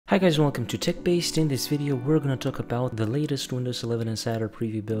Hi guys, welcome to TechBased. In this video, we're going to talk about the latest Windows 11 Insider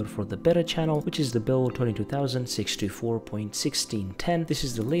preview build for the beta channel, which is the build 22624.1610. This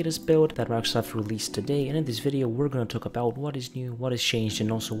is the latest build that Microsoft released today, and in this video, we're going to talk about what is new, what has changed, and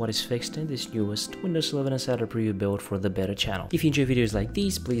also what is fixed in this newest Windows 11 Insider preview build for the beta channel. If you enjoy videos like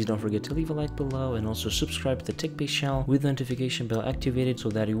these, please don't forget to leave a like below and also subscribe to the TechBased channel with the notification bell activated so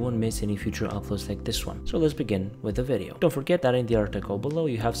that you won't miss any future uploads like this one. So let's begin with the video. Don't forget that in the article below,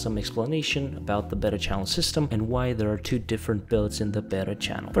 you have some explanation about the beta channel system and why there are two different builds in the beta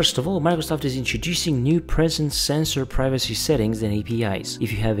channel. First of all, Microsoft is introducing new presence sensor privacy settings and APIs.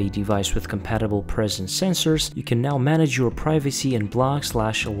 If you have a device with compatible presence sensors, you can now manage your privacy and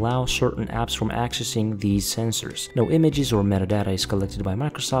block/allow certain apps from accessing these sensors. No images or metadata is collected by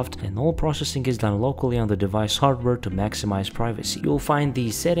Microsoft, and all processing is done locally on the device hardware to maximize privacy. You'll find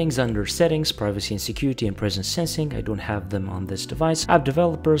these settings under Settings, Privacy and Security, and Presence Sensing. I don't have them on this device. App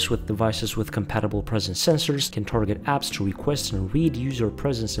developers with devices with compatible presence sensors can target apps to request and read user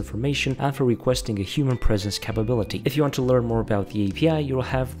presence information and for requesting a human presence capability. If you want to learn more about the API, you'll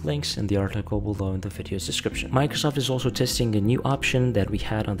have links in the article below in the video's description. Microsoft is also testing a new option that we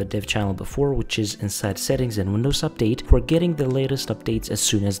had on the dev channel before, which is inside Settings and Windows Update for getting the latest updates as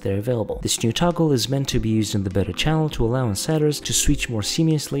soon as they're available. This new toggle is meant to be used in the beta channel to allow insiders to switch more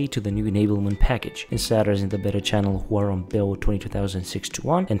seamlessly to the new enablement package. Insiders in the beta channel who are on build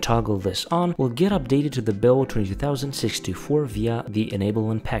 22621 and toggle this on will get updated to the build 22064 via the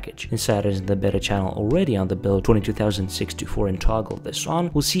enablement package. Insiders in the beta channel already on the build 22064 and toggle this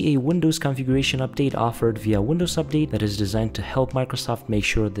on will see a Windows configuration update offered via Windows Update that is designed to help Microsoft make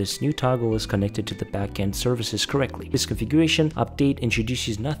sure this new toggle is connected to the backend services correctly. This configuration update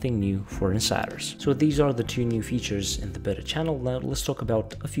introduces nothing new for insiders. So these are the two new features in the beta channel. Now let's talk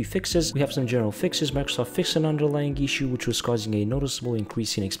about a few fixes. We have some general fixes. Microsoft fixed an underlying issue which was causing a noticeable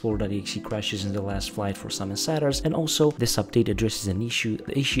increase in Explorer.exe crashes in the last flight for some insiders, and also this update addresses an issue.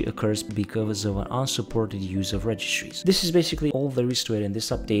 The issue occurs because of an unsupported use of registries. This is basically all there is to it in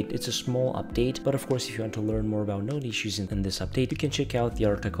this update. It's a small update, but of course if you want to learn more about known issues in this update, you can check out the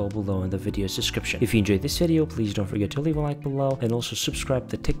article below in the video's description. If you enjoyed this video, please don't forget to leave a like below and also subscribe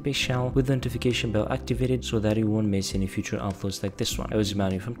to the TechBased channel with the notification bell activated so that you won't miss any future uploads like this one. I was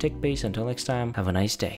Emmanuel from TechBased. Until next time, have a nice day.